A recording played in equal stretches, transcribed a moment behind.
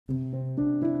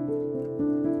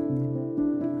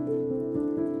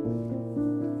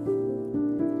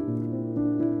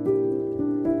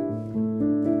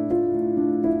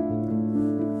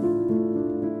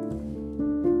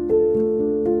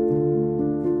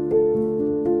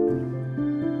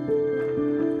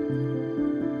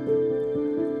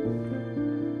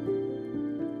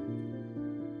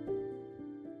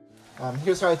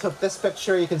Here's how I took this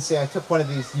picture. You can see I took one of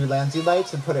these Ulanzi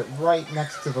lights and put it right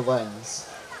next to the lens.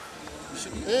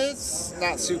 It's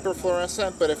not super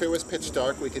fluorescent, but if it was pitch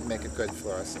dark, we could make a good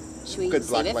fluorescent. Should we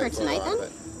save it for tonight then?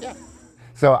 Yeah.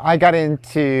 So I got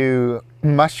into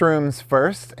mushrooms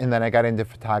first, and then I got into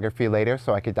photography later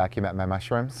so I could document my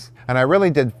mushrooms. And I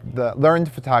really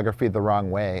learned photography the wrong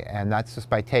way, and that's just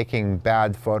by taking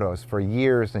bad photos for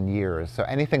years and years. So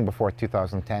anything before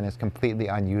 2010 is completely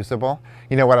unusable.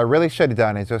 You know, what I really should have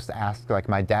done is just ask like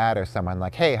my dad or someone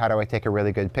like, hey, how do I take a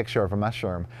really good picture of a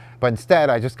mushroom? But instead,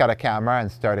 I just got a camera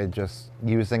and started just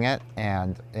using it,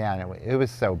 and yeah, it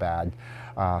was so bad.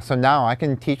 So now I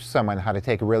can teach someone how to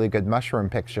take really good mushroom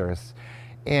pictures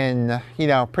in, you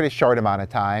know, pretty short amount of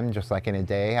time, just like in a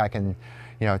day. I can,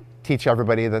 you know, teach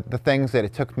everybody the things that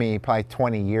it took me probably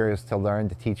 20 years to learn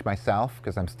to teach myself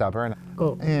because I'm stubborn.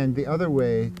 Oh, and the other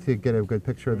way to get a good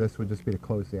picture of this would just be to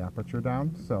close the aperture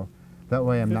down. So that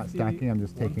way I'm not stacking, I'm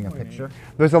just taking a picture.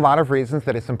 There's a lot of reasons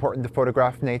that it's important to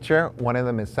photograph nature. One of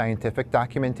them is scientific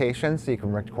documentation, so you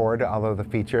can record all of the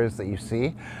features that you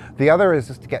see. The other is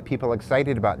just to get people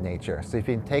excited about nature. So if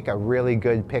you can take a really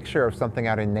good picture of something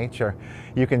out in nature,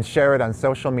 you can share it on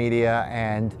social media,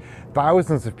 and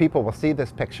thousands of people will see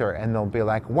this picture and they'll be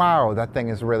like, wow, that thing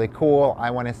is really cool.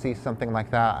 I want to see something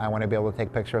like that. I want to be able to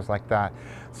take pictures like that.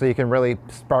 So you can really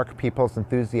spark people's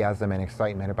enthusiasm and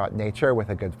excitement about nature with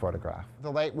a good photograph.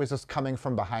 The light was just coming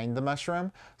from behind the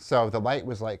mushroom. So the light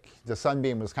was like, the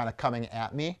sunbeam was kind of coming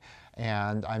at me,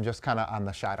 and I'm just kind of on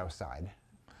the shadow side.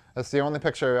 That's the only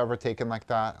picture I've ever taken like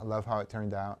that. I love how it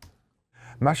turned out.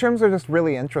 Mushrooms are just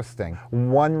really interesting.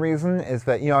 One reason is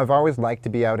that, you know, I've always liked to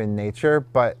be out in nature,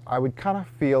 but I would kind of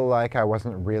feel like I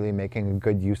wasn't really making a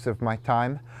good use of my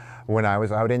time when I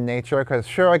was out in nature, because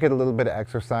sure, I get a little bit of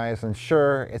exercise, and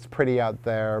sure, it's pretty out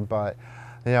there, but,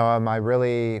 you know, am I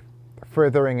really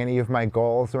furthering any of my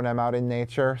goals when I'm out in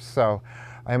nature? So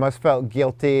I almost felt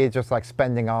guilty just like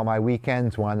spending all my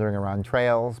weekends wandering around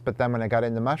trails. But then when I got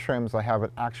into mushrooms, I have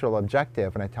an actual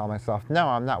objective, and I tell myself, no,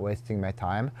 I'm not wasting my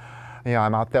time. You know,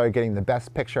 I'm out there getting the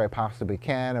best picture I possibly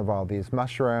can of all these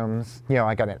mushrooms. You know,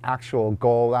 I got an actual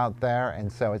goal out there,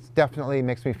 and so it definitely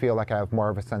makes me feel like I have more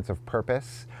of a sense of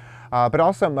purpose. But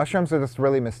also, mushrooms are just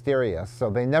really mysterious, so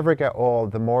they never get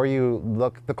old. The more you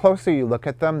look, the closer you look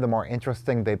at them, the more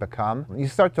interesting they become. You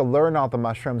start to learn all the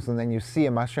mushrooms, and then you see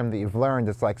a mushroom that you've learned.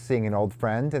 It's like seeing an old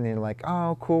friend, and you're like,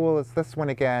 oh, cool, it's this one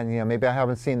again. You know, maybe I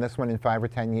haven't seen this one in 5 or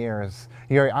 10 years.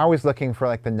 You're always looking for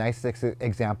like the nicest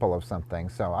example of something.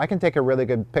 So I can take a really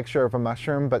good picture of a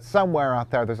mushroom, but somewhere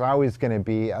out there, there's always going to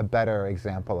be a better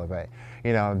example of it.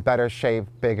 You know, better shape,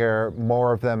 bigger,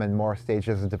 more of them in more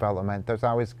stages of development. There's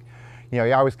always, you know,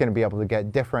 you're always going to be able to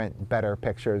get different, better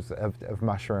pictures of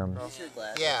mushrooms.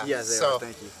 Yeah, yes, they are.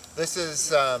 Thank you. This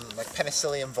is like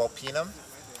Penicillium vulpinum,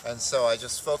 and so I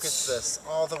just focused this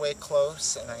all the way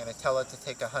close, and I'm going to tell it to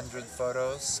take 100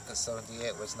 photos, because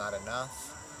 78 was not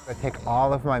enough. I take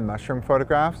all of my mushroom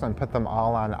photographs and put them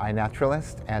all on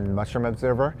iNaturalist and Mushroom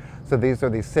Observer. So these are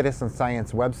these citizen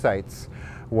science websites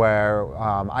where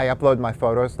I upload my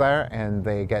photos there, and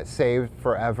they get saved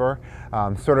forever,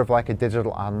 sort of like a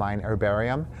digital online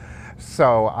herbarium.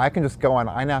 So I can just go on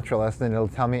iNaturalist, and it'll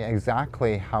tell me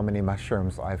exactly how many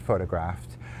mushrooms I've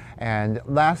photographed. And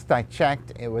last I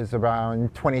checked, it was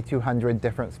around 2,200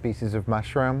 different species of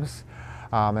mushrooms.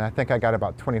 And I think I got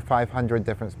about 2,500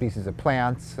 different species of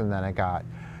plants, and then I got,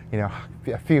 you know,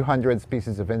 a few hundred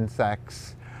species of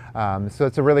insects. So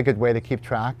it's a really good way to keep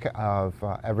track of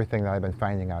everything that I've been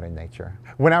finding out in nature.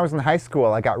 When I was in high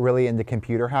school, I got really into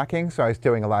computer hacking, so I was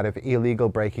doing a lot of illegal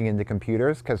breaking into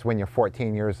computers, because when you're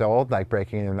 14 years old, like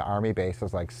breaking into an army base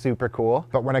is like super cool.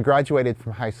 But when I graduated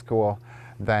from high school,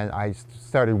 then I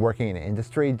started working in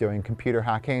industry doing computer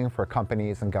hacking for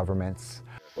companies and governments.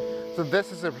 So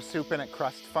this is a rasupinet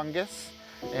crust fungus,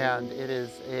 and it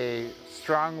is a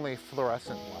strongly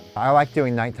fluorescent one. I like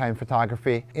doing nighttime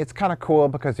photography. It's kind of cool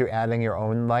because you're adding your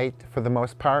own light for the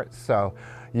most part. So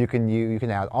you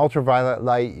can add ultraviolet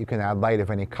light, you can add light of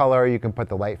any color, you can put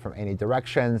the light from any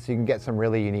direction, so you can get some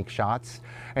really unique shots.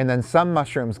 And then some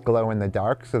mushrooms glow in the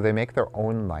dark, so they make their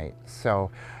own light.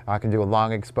 So I can do a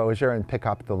long exposure and pick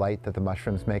up the light that the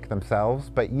mushrooms make themselves.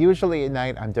 But usually at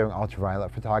night I'm doing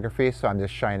ultraviolet photography, so I'm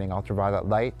just shining ultraviolet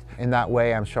light. In that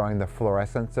way I'm showing the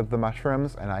fluorescence of the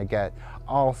mushrooms, and I get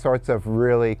all sorts of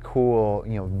really cool,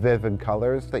 you know, vivid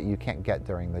colors that you can't get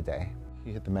during the day.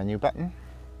 You hit the menu button,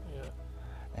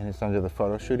 and it's under the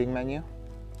photo shooting menu.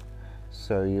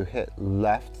 So you hit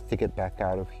left to get back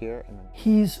out of here. And then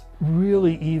he's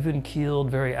really even-keeled,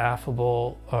 very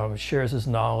affable, shares his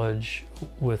knowledge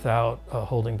without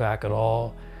holding back at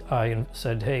all. I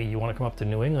said, hey, you want to come up to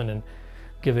New England and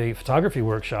give a photography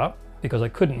workshop because I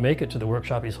couldn't make it to the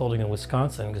workshop he's holding in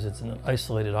Wisconsin because it's an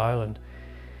isolated island.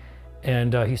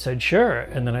 And he said, sure.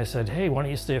 And then I said, hey, why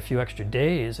don't you stay a few extra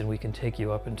days and we can take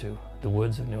you up into the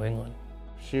woods of New England.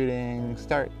 Shooting,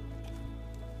 start.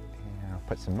 And I'll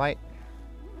put some light.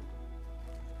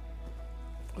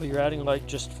 Oh, you're adding light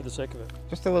just for the sake of it?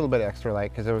 Just a little bit extra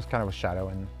light because there was kind of a shadow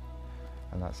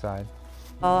on that side.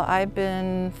 Well, I've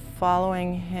been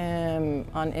following him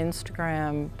on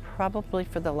Instagram probably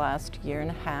for the last year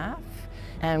and a half.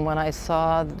 And when I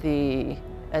saw the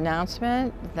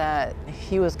announcement that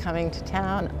he was coming to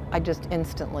town, I just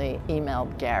instantly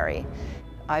emailed Gary.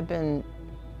 I've been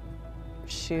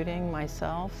shooting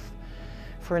myself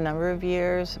for a number of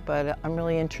years, but I'm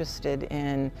really interested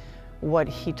in what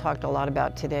he talked a lot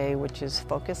about today, which is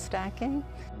focus stacking.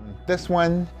 This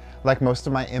one, like most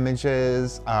of my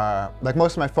images, like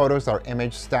most of my photos are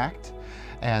image stacked.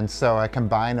 And so I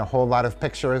combine a whole lot of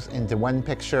pictures into one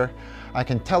picture. I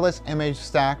can tell it's image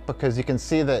stacked because you can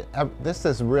see that this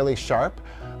is really sharp,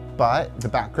 but the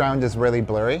background is really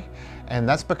blurry. And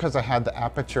that's because I had the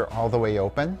aperture all the way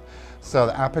open. So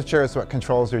the aperture is what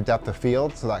controls your depth of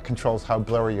field, so that controls how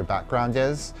blurry your background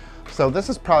is. So this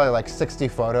is probably like 60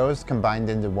 photos combined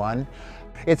into one.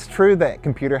 It's true that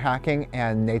computer hacking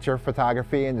and nature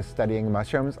photography and studying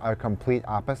mushrooms are complete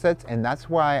opposites, and that's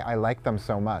why I like them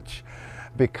so much.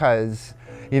 Because,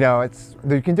 you know,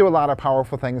 you can do a lot of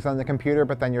powerful things on the computer,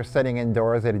 but then you're sitting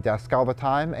indoors at a desk all the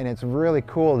time, and it's really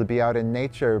cool to be out in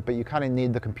nature, but you kind of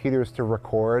need the computers to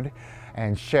record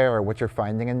and share what you're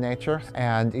finding in nature.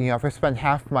 And you know, if I spend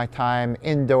half my time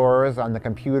indoors on the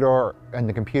computer or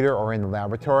in the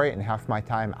laboratory and half my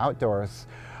time outdoors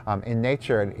in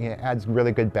nature, it adds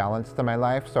really good balance to my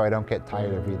life, so I don't get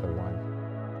tired of either one.